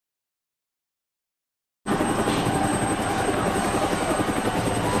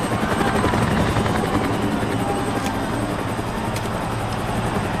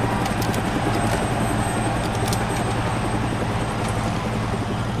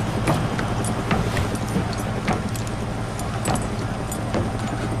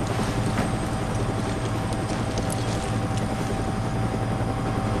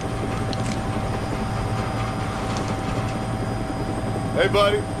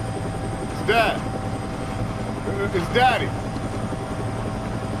buddy. It's Dad. It's Daddy.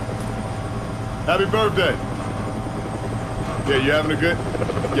 Happy birthday. Yeah, you having a good...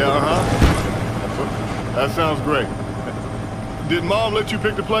 Yeah, uh-huh. That sounds great. Did Mom let you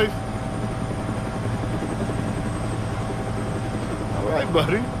pick the place? All right,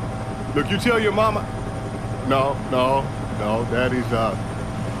 buddy. Look, you tell your mama... No, Daddy's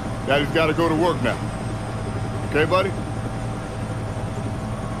got to go to work now. Okay, buddy?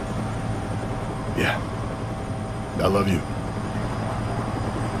 Yeah. I love you.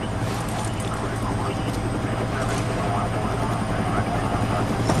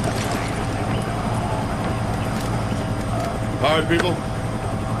 All right, people.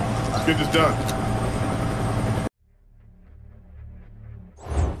 Let's get this done.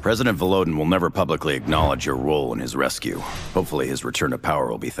 President Volodin will never publicly acknowledge your role in his rescue. Hopefully his return to power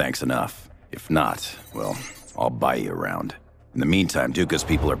will be thanks enough. If not, well, I'll buy you around. In the meantime, Duka's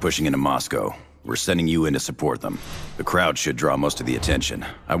people are pushing into Moscow. We're sending you in to support them. The crowd should draw most of the attention.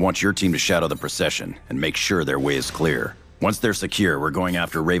 I want your team to shadow the procession and make sure their way is clear. Once they're secure, we're going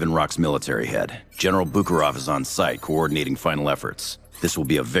after Raven Rock's military head. General Bukharov is on site, coordinating final efforts. This will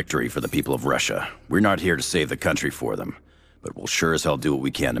be a victory for the people of Russia. We're not here to save the country for them, but we'll sure as hell do what we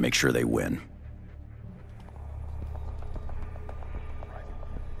can to make sure they win.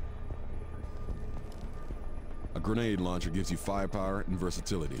 A grenade launcher gives you firepower and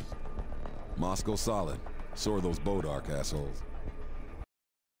versatility. Moscow solid. So are those Bodark assholes.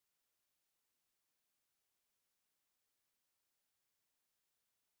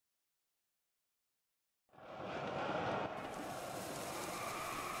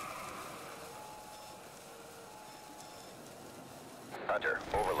 Hunter,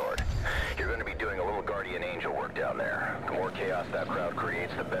 Overlord, you're going to be doing a little guardian angel work down there. The more chaos that crowd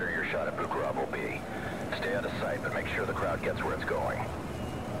creates, the better your shot at Bukharov will be. Stay out of sight, but make sure the crowd gets where it's going.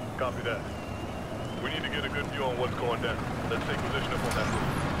 Copy that. We need to get a good view on what's going down. Let's take position up on that roof.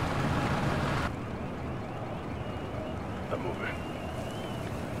 I'm moving.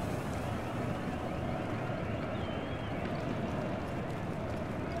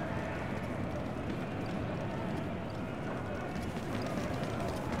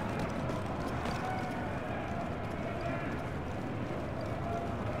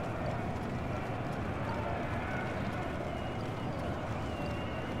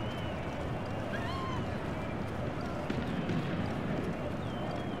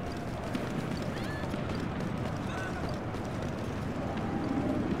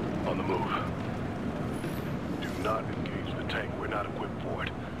 On the move. Do not engage the tank. We're not equipped for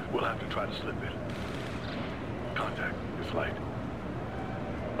it. We'll have to try to slip it. Contact. It's light.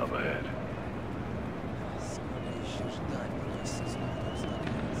 Up ahead.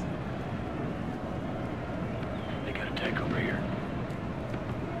 They got a tank over here.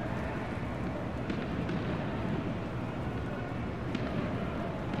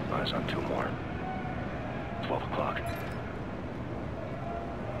 Eyes on two more. 12 o'clock.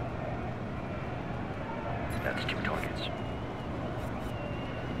 That's two targets.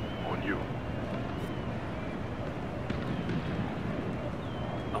 On you.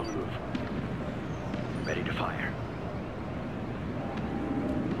 On the move. Ready to fire.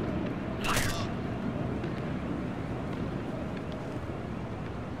 Fire.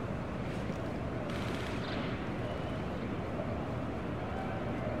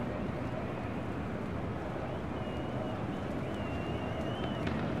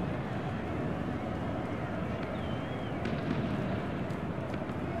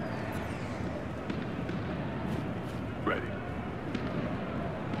 Ready.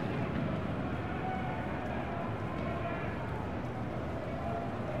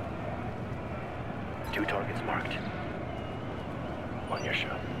 Two targets marked. On your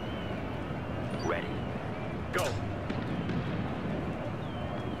show. Ready. Go.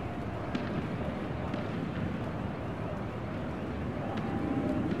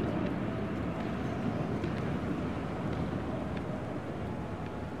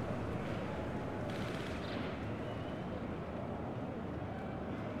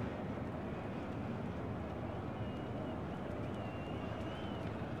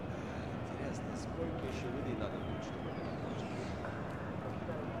 Сколько еще людей надо будет, чтобы это закончить?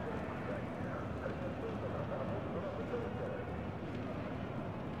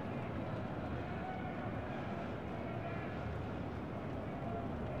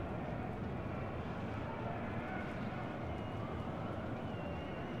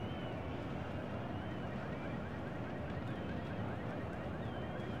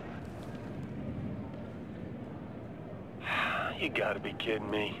 You gotta be kidding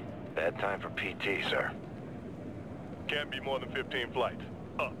me. Bad time for PT, sir. Can't be more than 15 flights.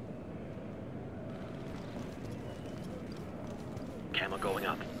 Up. Camera going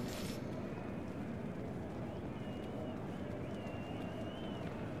up.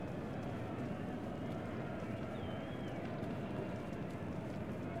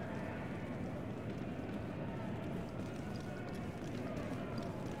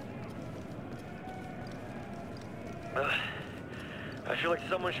 I feel like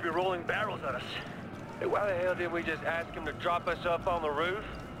someone should be rolling barrels at us. Hey, why the hell didn't we just ask him to drop us up on the roof?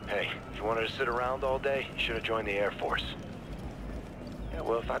 Hey, if you wanted to sit around all day, you should have joined the Air Force. Yeah,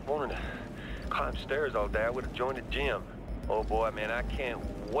 well, if I'd wanted to climb stairs all day, I would have joined a gym. Oh boy, man, I can't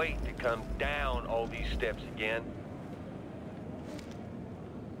wait to come down all these steps again.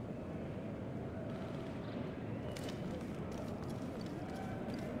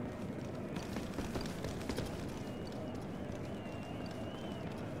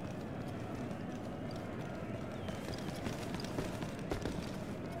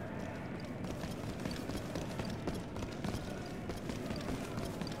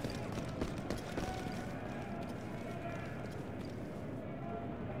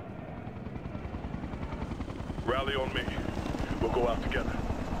 Rally on me. We'll go out together.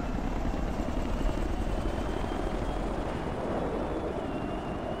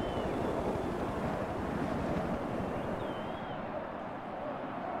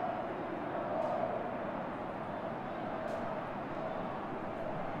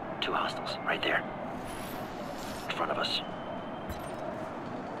 Two hostiles, right there. In front of us.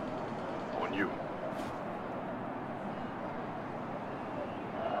 On you.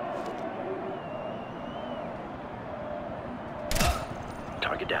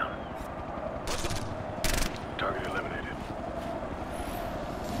 Target down. Target eliminated.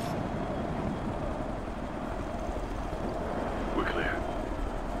 We're clear.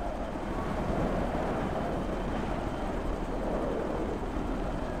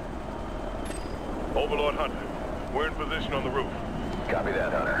 Overlord Hunter, we're in position on the roof. Copy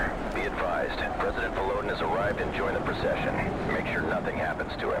that, Hunter. Be advised, President Volodin has arrived and joined the procession. Make sure nothing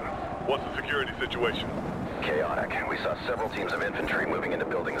happens to him. What's the security situation? Chaotic. We saw several teams of infantry moving into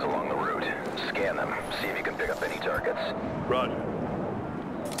buildings along the route. Scan them. See if you can pick up any targets. Roger.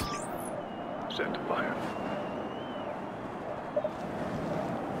 Set to fire.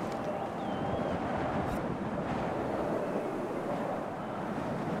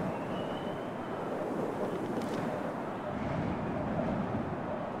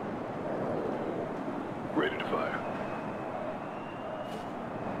 Ready to fire.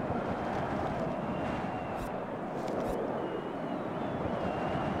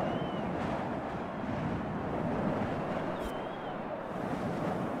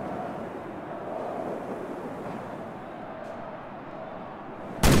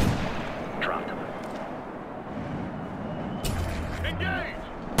 Dropped him. Engage!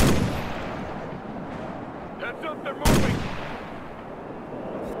 Heads up, they're moving!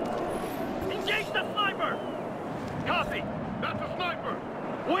 Engage the sniper! Copy! That's a sniper!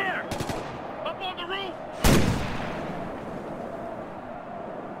 Where? Up on the roof!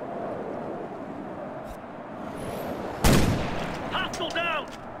 Hostile down!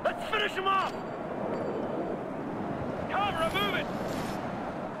 Let's finish him off! Cover, I'm moving!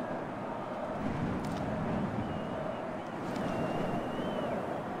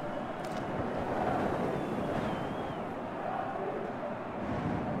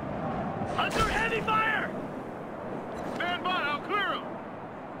 Under heavy fire! Stand by, I'll clear him!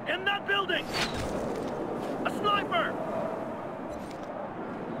 In that building! A sniper!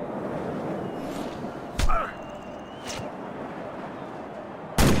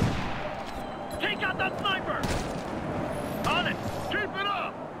 Take out that sniper! On it! Keep it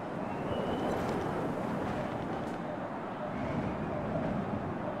up!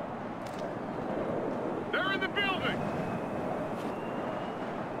 They're in the building!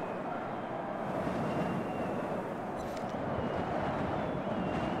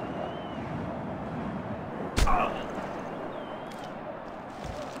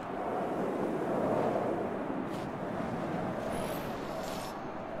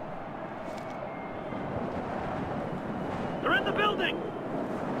 They're in the building!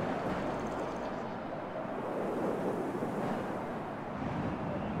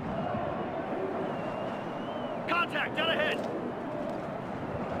 Contact, out ahead!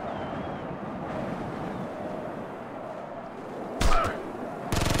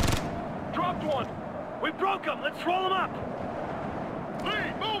 Dropped one! We broke him! Let's roll him up!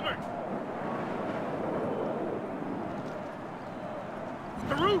 Lee, moving!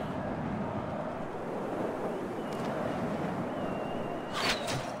 The roof!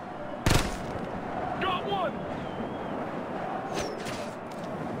 Got one!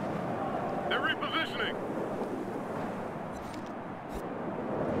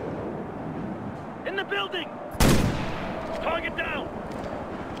 the building! Target down!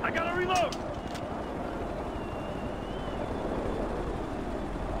 I gotta reload!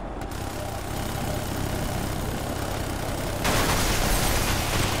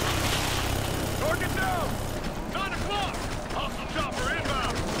 Target down! 9 o'clock! Hostile chopper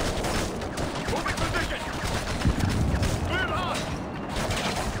inbound! Moving position! Clear the hot!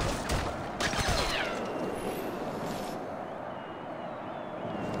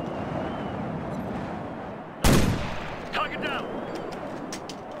 Target down!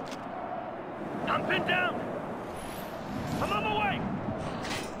 I'm pinned down! I'm on my way!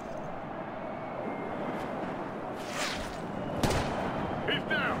 He's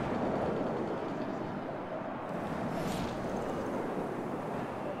down!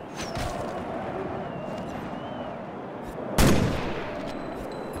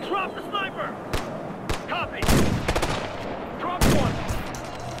 Drop the sniper! Copy! Drop one!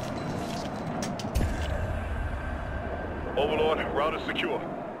 Overlord, route is secure.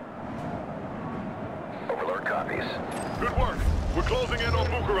 Overlord copies. Good work. We're closing in on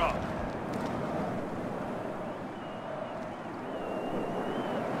Bucharest.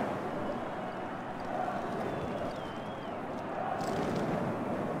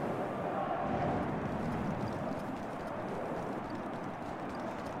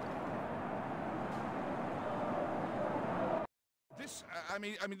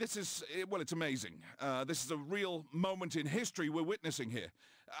 This is, well, it's amazing. This is a real moment in history we're witnessing here.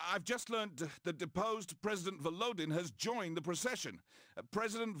 I've just learned that deposed President Volodin has joined the procession.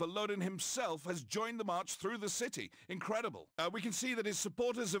 President Volodin himself has joined the march through the city. Incredible. We can see that his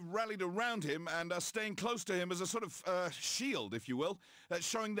supporters have rallied around him and are staying close to him as a sort of shield, if you will,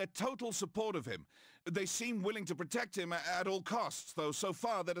 showing their total support of him. They seem willing to protect him at all costs, though so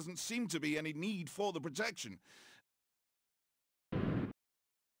far there doesn't seem to be any need for the protection.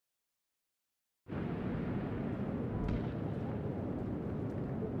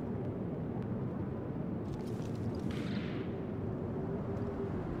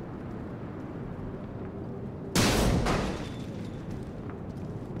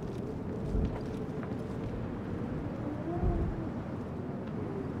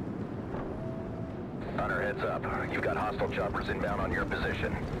 Hunter, heads up. You've got hostile choppers inbound on your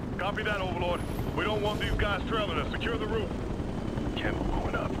position. Copy that, Overlord. We don't want these guys trailing us. Secure the roof. Campbell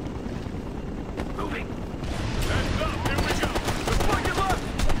going up. Moving. Heads up! Here we go! The fucking left!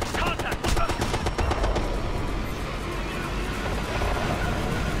 Contact!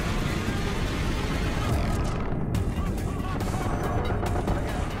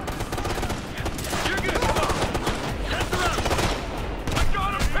 You're good! Come on! Heads around! I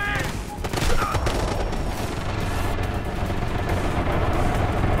got him pinned!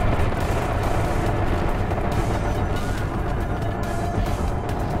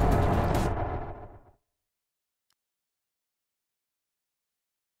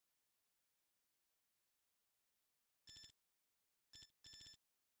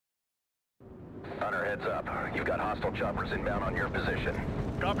 Hunter, heads up. You've got hostile choppers inbound on your position.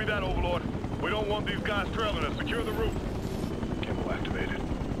 Copy that, Overlord. We don't want these guys trailing us. Secure the roof. Gimbal activated.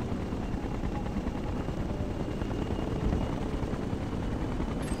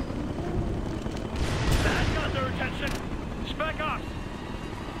 That got their attention. Spec ops.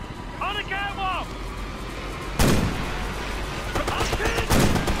 On the catwalk!